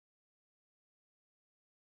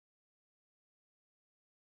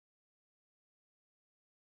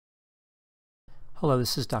Hello,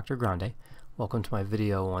 this is Dr. Grande. Welcome to my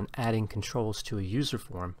video on adding controls to a user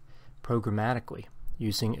form programmatically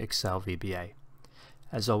using Excel VBA.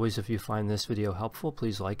 As always, if you find this video helpful,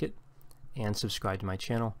 please like it and subscribe to my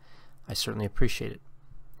channel. I certainly appreciate it.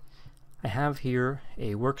 I have here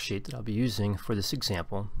a worksheet that I'll be using for this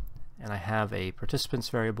example, and I have a participants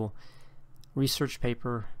variable, research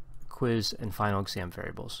paper, quiz, and final exam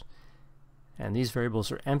variables. And these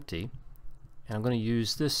variables are empty, and I'm going to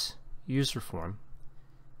use this user form,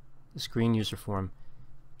 this green user form,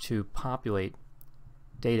 to populate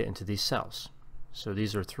data into these cells. So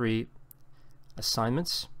these are three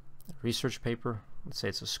assignments: a research paper, let's say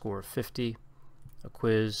it's a score of 50, a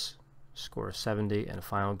quiz, score of 70, and a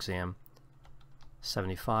final exam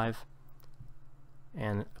 75.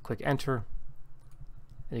 And a quick enter,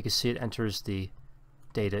 and you can see it enters the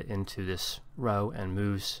data into this row and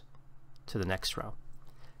moves to the next row.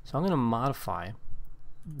 So I'm going to modify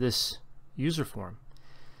this user form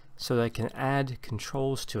so that I can add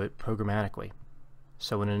controls to it programmatically.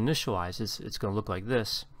 So when it initializes, it's going to look like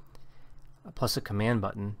this, plus a command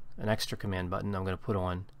button, an extra command button I'm going to put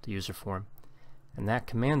on the user form. And that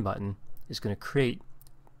command button is going to create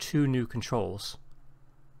two new controls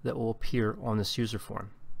that will appear on this user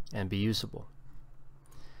form and be usable.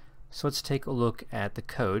 So let's take a look at the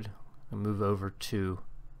code. I'll move over to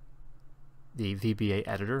the VBA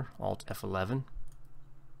editor, Alt F11.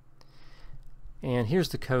 And here's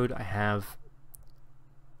the code I have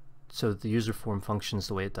so that the user form functions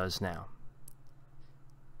the way it does now.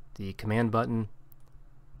 The command button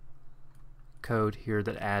code here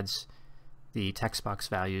that adds the text box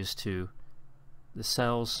values to the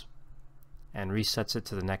cells and resets it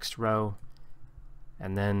to the next row,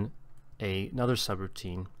 and then another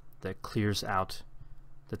subroutine that clears out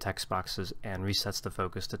the text boxes and resets the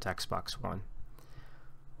focus to text box 1.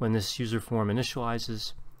 When this user form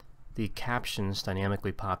initializes, the captions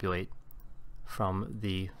dynamically populate from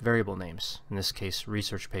the variable names, in this case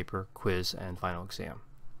research paper, quiz, and final exam.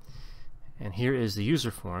 And here is the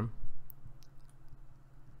user form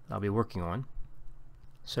I'll be working on.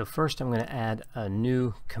 So first I'm going to add a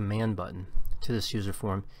new command button to this user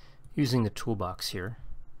form using the toolbox here.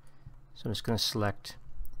 So I'm just going to select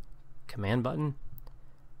command button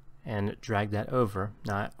and drag that over.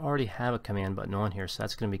 Now I already have a command button on here, so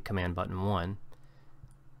that's going to be command button 1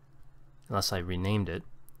 unless I renamed it,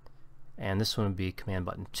 and this one would be command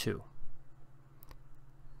button 2.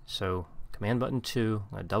 So command button 2,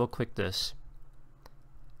 I'm going to double click this,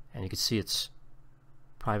 and you can see it's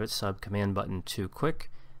private sub command button 2 quick,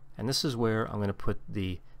 and this is where I'm going to put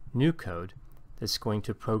the new code that's going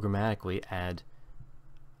to programmatically add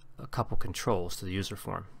a couple controls to the user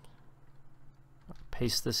form.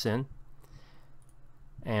 Paste this in,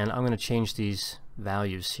 and I'm going to change these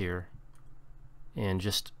values here in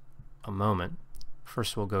just a moment.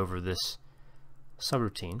 First we'll go over this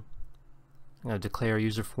subroutine. I'm going to declare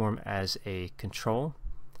user form as a control,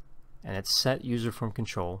 and it's set user form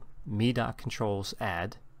control me.controls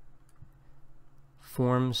add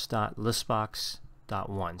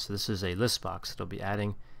forms.listbox.1. So this is a list box that I'll be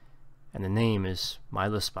adding, and the name is my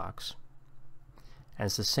list box. And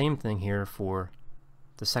it's the same thing here for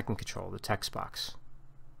the second control, the text box.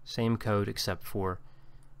 Same code except for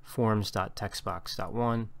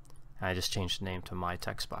forms.textbox.1. I just changed the name to my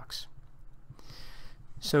text box.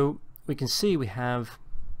 So we can see we have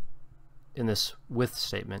in this width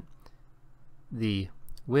statement the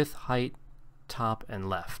width, height, top, and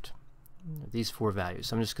left. These four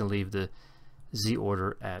values. I'm just going to leave the Z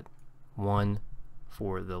order at 1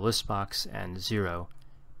 for the list box and 0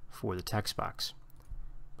 for the text box.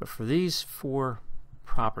 But for these four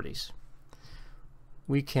properties,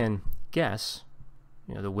 we can guess,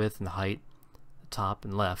 the width and the height, the top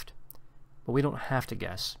and left, but we don't have to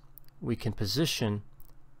guess. We can position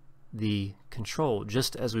the control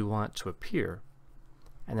just as we want it to appear,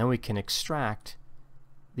 and then we can extract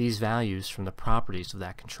these values from the properties of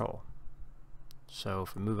that control. So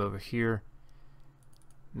if we move over here,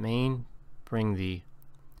 main, bring the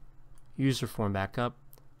user form back up,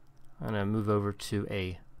 I'm going to move over to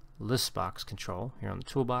a list box control here on the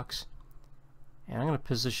toolbox, and I'm going to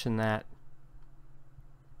position that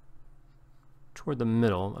toward the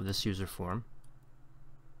middle of this user form,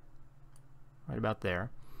 right about there.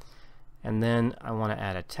 And then I want to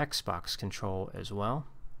add a text box control as well.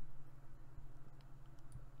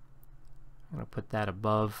 I'm going to put that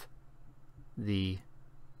above the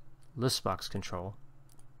list box control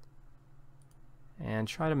and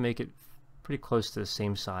try to make it pretty close to the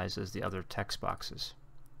same size as the other text boxes.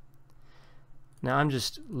 Now I'm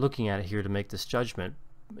just looking at it here to make this judgment.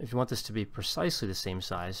 If you want this to be precisely the same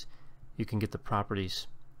size, you can get the properties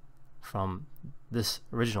from this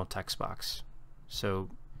original text box. So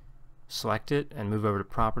select it and move over to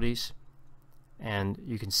Properties, and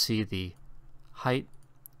you can see the height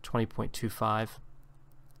 20.25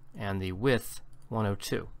 and the width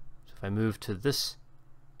 102. So if I move to this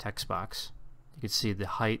text box, you can see the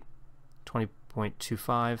height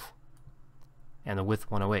 20.25 and the width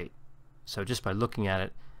 108. So just by looking at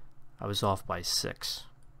it, I was off by 6.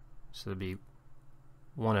 So it'd be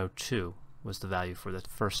 102 was the value for the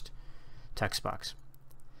first text box.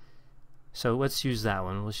 So let's use that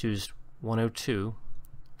one. Let's use 102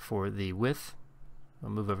 for the width. I'll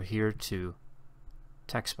move over here to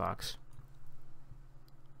text box.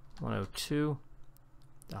 102.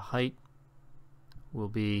 The height will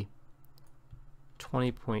be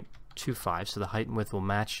 20.25, so the height and width will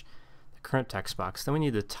match the current text box. Then we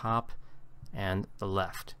need the top and the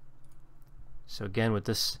left. So again, with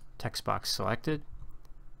this text box selected,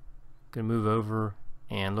 I'm going to move over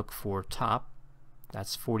and look for top.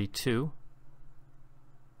 That's 42,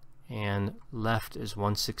 and left is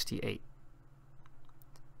 168.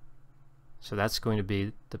 So that's going to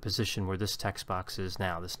be the position where this text box is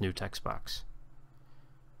now, this new text box.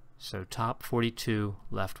 So top 42,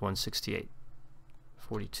 left 168.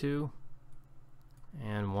 42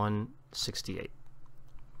 and 168.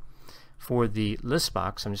 For the list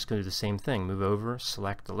box, I'm just going to do the same thing. Move over,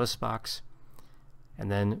 select the list box,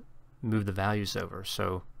 and then move the values over.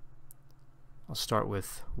 So I'll start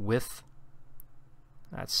with width.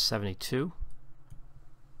 That's 72.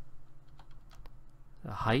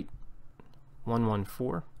 The height,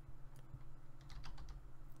 114.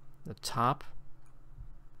 The top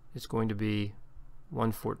is going to be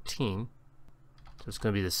 114. So it's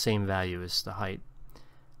going to be the same value as the height.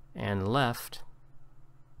 And left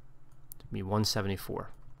to be 174.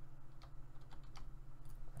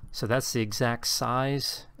 So that's the exact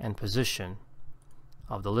size and position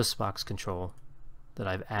of the list box control that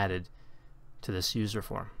I've added to this user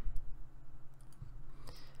form.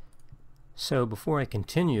 So before I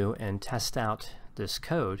continue and test out this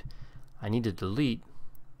code, I need to delete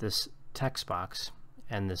this text box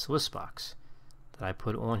and this list box that I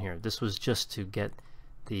put on here. This was just to get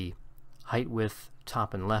the height, width,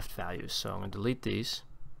 top, and left values. So I'm going to delete these.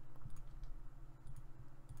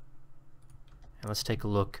 And let's take a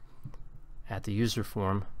look at the user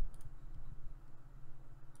form,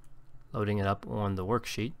 loading it up on the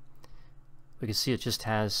worksheet. We can see it just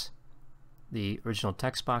has the original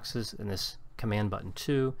text boxes and this command button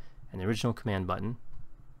 2 and the original command button.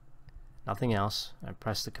 Nothing else. I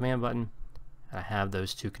press the command button and I have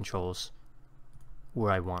those two controls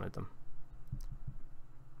where I wanted them.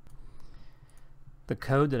 The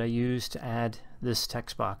code that I used to add this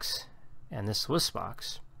text box and this list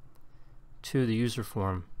box to the user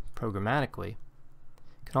form programmatically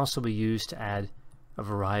can also be used to add a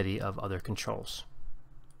variety of other controls.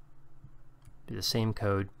 Be the same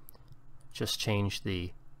code, just change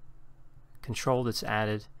the control that's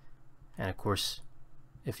added, and of course,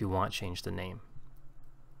 if you want, change the name.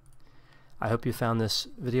 I hope you found this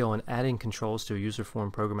video on adding controls to a user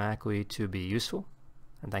form programmatically to be useful,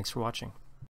 and thanks for watching.